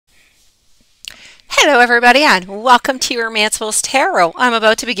Hello everybody and welcome to your Mansfield's Tarot. I'm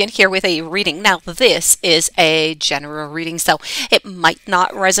about to begin here with a reading. Now this is a general reading, so it might not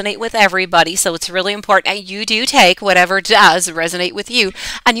resonate with everybody, so it's really important that you do take whatever does resonate with you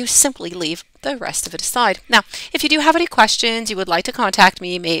and you simply leave the rest of it aside. Now if you do have any questions, you would like to contact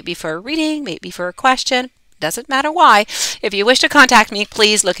me, maybe for a reading, maybe for a question, doesn't matter why. If you wish to contact me,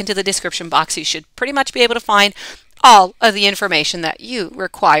 please look into the description box. You should pretty much be able to find all of the information that you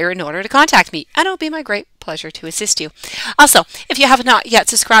require in order to contact me, and it'll be my great pleasure to assist you. Also, if you have not yet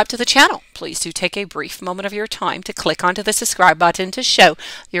subscribed to the channel, please do take a brief moment of your time to click onto the subscribe button to show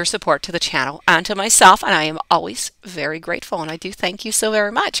your support to the channel and to myself, and I am always very grateful, and I do thank you so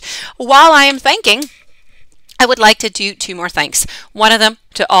very much. While I am thanking, I would like to do two more thanks. One of them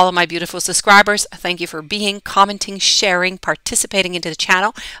to all of my beautiful subscribers. Thank you for being, commenting, sharing, participating into the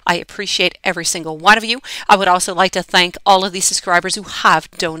channel. I appreciate every single one of you. I would also like to thank all of these subscribers who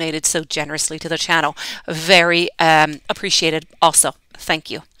have donated so generously to the channel. Very appreciated also. Thank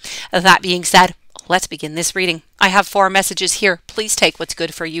you. That being said, let's begin this reading. I have 4 messages here. Please take what's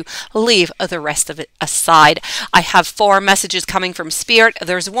good for you. Leave the rest of it aside. I have 4 messages coming from Spirit.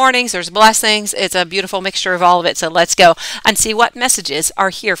 There's warnings, there's blessings. It's a beautiful mixture of all of it. So let's go and see what messages are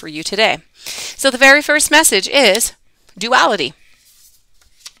here for you today. So the very first message is duality.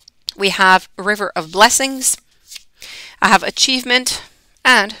 We have River of Blessings. I have achievement,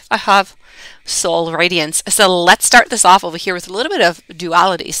 and I have soul radiance. So let's start this off over here with a little bit of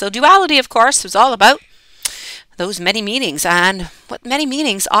duality. So duality, of course, is all about those many meanings, and what many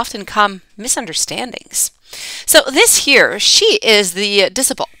meanings often come misunderstandings. So this here, she is the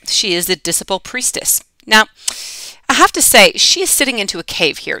disciple. She is the disciple priestess. Now, I have to say, she is sitting into a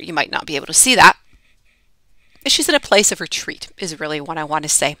cave here. You might not be able to see that. She's in a place of retreat is really what I want to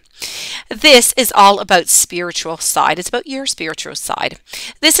say. This is all about spiritual side. It's about your spiritual side.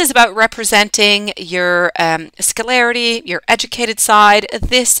 This is about representing your scholarity, your educated side.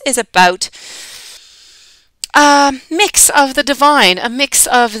 This is about a mix of the divine, a mix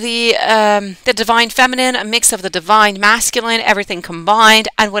of the divine feminine, a mix of the divine masculine, everything combined.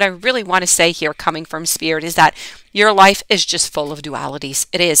 And what I really want to say here coming from Spirit is that your life is just full of dualities.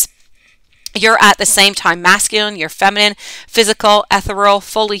 It is. You're at the same time masculine, you're feminine, physical, ethereal,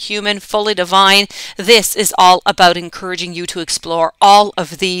 fully human, fully divine. This is all about encouraging you to explore all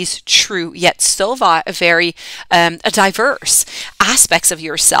of these true yet so very diverse aspects of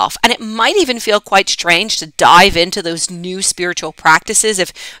yourself. And it might even feel quite strange to dive into those new spiritual practices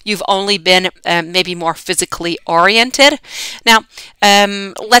if you've only been maybe more physically oriented. Now,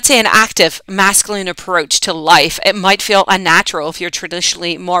 let's say an active masculine approach to life, it might feel unnatural if you're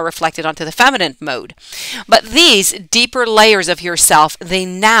traditionally more reflected onto the feminine mode. But these deeper layers of yourself, they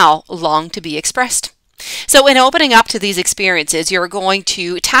now long to be expressed. So in opening up to these experiences, you're going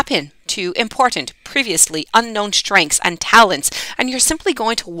to tap in to important, previously unknown strengths and talents, and you're simply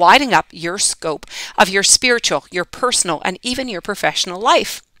going to widen up your scope of your spiritual, your personal, and even your professional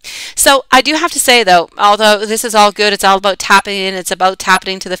life. So I do have to say though, although this is all good, it's all about tapping in, it's about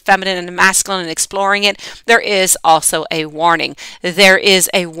tapping into the feminine and the masculine and exploring it, there is also a warning. There is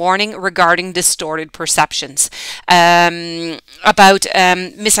a warning regarding distorted perceptions, about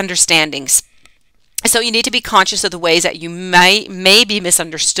misunderstandings. So you need to be conscious of the ways that you may be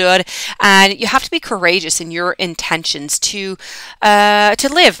misunderstood, and you have to be courageous in your intentions to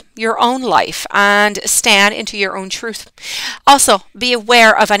live your own life and stand into your own truth. Also, be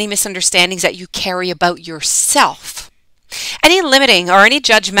aware of any misunderstandings that you carry about yourself. Any limiting or any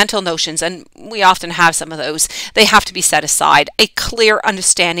judgmental notions, and we often have some of those, they have to be set aside. A clear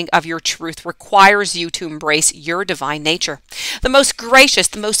understanding of your truth requires you to embrace your divine nature, the most gracious,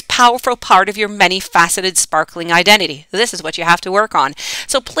 the most powerful part of your many-faceted, sparkling identity. This is what you have to work on.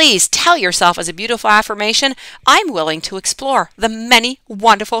 So please tell yourself as a beautiful affirmation, I'm willing to explore the many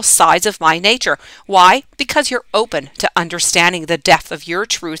wonderful sides of my nature. Why? Because you're open to understanding the depth of your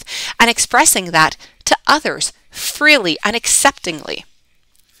truth and expressing that to others freely and acceptingly.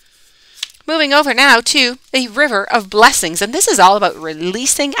 Moving over now to the River of Blessings, and this is all about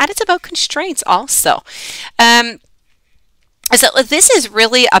releasing, and it's about constraints also. So this is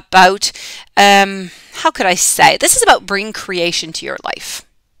really about, how could I say, this is about bringing creation to your life.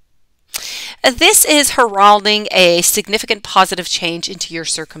 This is heralding a significant positive change into your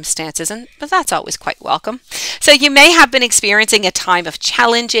circumstances, but that's always quite welcome. So you may have been experiencing a time of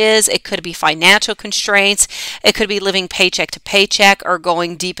challenges. It could be financial constraints. It could be living paycheck to paycheck or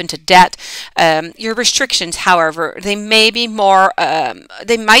going deep into debt. Your restrictions, however, they may be more,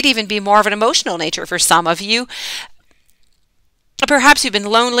 they might even be more of an emotional nature for some of you. Perhaps you've been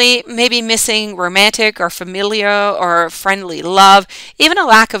lonely, maybe missing romantic or familiar or friendly love, even a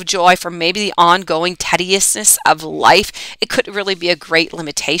lack of joy from maybe the ongoing tediousness of life. It could really be a great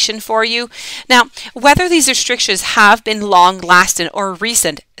limitation for you. Now, whether these restrictions have been long lasting or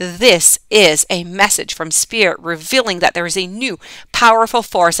recent, this is a message from Spirit revealing that there is a new powerful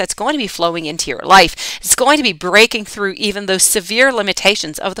force that's going to be flowing into your life. It's going to be breaking through even those severe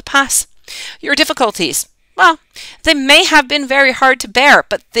limitations of the past. Your difficulties, well, they may have been very hard to bear,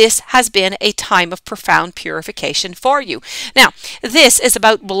 but this has been a time of profound purification for you. Now, this is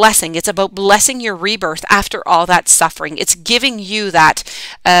about blessing. It's about blessing your rebirth after all that suffering. It's giving you that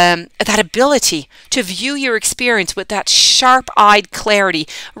ability to view your experience with that sharp-eyed clarity,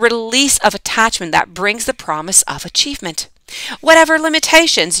 release of attachment that brings the promise of achievement. Whatever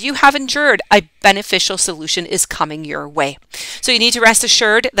limitations you have endured, a beneficial solution is coming your way. So you need to rest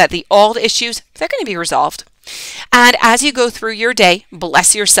assured that the old issues, they're going to be resolved. And as you go through your day,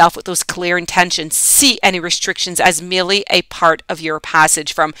 bless yourself with those clear intentions. See any restrictions as merely a part of your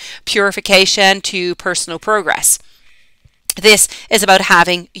passage from purification to personal progress. This is about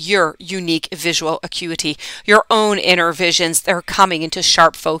having your unique visual acuity, your own inner visions that are coming into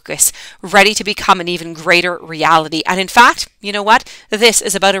sharp focus, ready to become an even greater reality. And in fact, you know what? This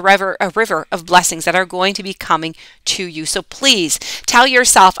is about a river of blessings that are going to be coming to you. So please tell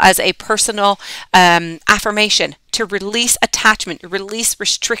yourself as a personal affirmation to release attachment, release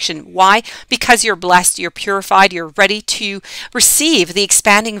restriction. Why? Because you're blessed, you're purified, you're ready to receive the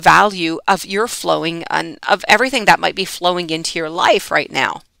expanding value of your flowing and of everything that might be flowing into your life right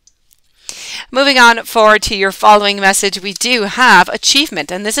now. Moving on forward to your following message, we do have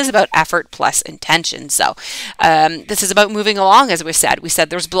achievement, and this is about effort plus intention. So this is about moving along, as we said. We said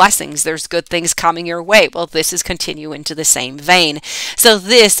there's blessings, there's good things coming your way. Well, this is continue into the same vein. So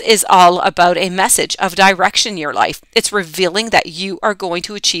this is all about a message of direction in your life. It's revealing that you are going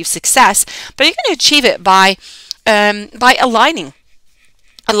to achieve success, but you're going to achieve it by aligning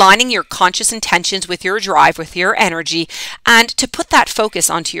your conscious intentions with your drive, with your energy, and to put that focus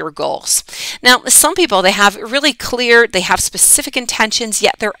onto your goals. Now, some people, they have really clear, they have specific intentions,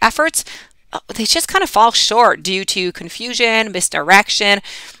 yet their efforts, they just kind of fall short due to confusion, misdirection.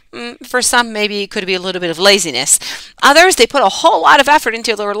 For some, maybe it could be a little bit of laziness. Others, they put a whole lot of effort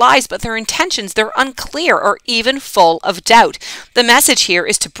into their lives, but their intentions, they're unclear or even full of doubt. The message here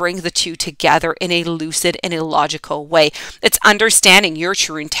is to bring the two together in a lucid and illogical way. It's understanding your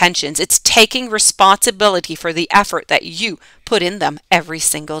true intentions. It's taking responsibility for the effort that you put in them every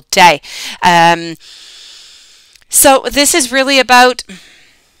single day. So this is really about...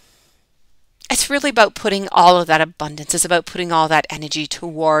 It's really about putting all of that abundance. It's about putting all that energy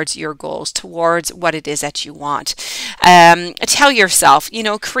towards your goals, towards what it is that you want. Tell yourself,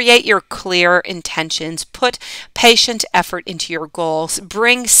 create your clear intentions. Put patient effort into your goals.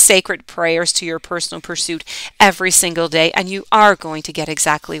 Bring sacred prayers to your personal pursuit every single day, and you are going to get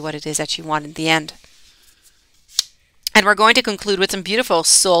exactly what it is that you want in the end. And we're going to conclude with some beautiful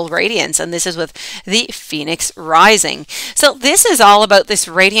soul radiance, and this is with the Phoenix Rising. So this is all about this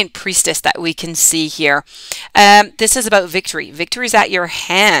radiant priestess that we can see here. This is about victory. Victory is at your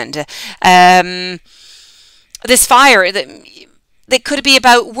hand. This fire, it could be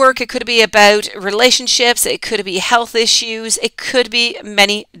about work, it could be about relationships, it could be health issues, it could be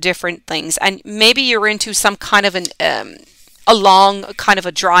many different things. And maybe you're into some kind of a long kind of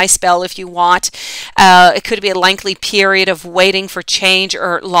a dry spell if you want. It could be a lengthy period of waiting for change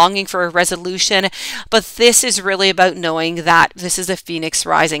or longing for a resolution, but this is really about knowing that this is a Phoenix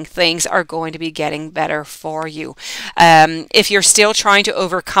Rising. Things are going to be getting better for you. If you're still trying to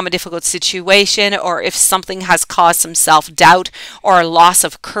overcome a difficult situation, or if something has caused some self-doubt or a loss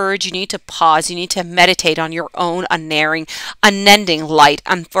of courage, you need to pause. You need to meditate on your own unending light,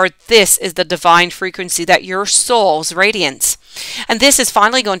 and for this is the divine frequency that your soul's radiance. And this is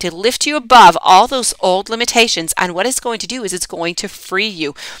finally going to lift you above all those old limitations, and what it's going to do is it's going to free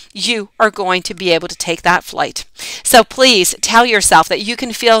you. You are going to be able to take that flight. So please tell yourself that you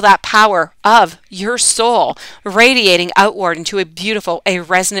can feel that power of your soul radiating outward into a beautiful, a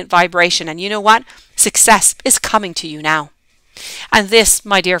resonant vibration. And you know what? Success is coming to you now. And this,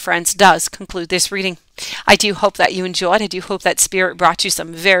 my dear friends, does conclude this reading. I do hope that you enjoyed. I do hope that Spirit brought you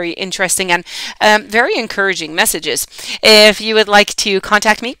some very interesting and very encouraging messages. If you would like to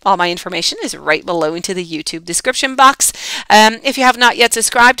contact me, all my information is right below into the YouTube description box. If you have not yet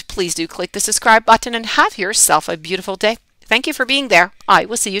subscribed, please do click the subscribe button and have yourself a beautiful day. Thank you for being there. I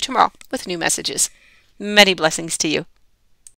will see you tomorrow with new messages. Many blessings to you.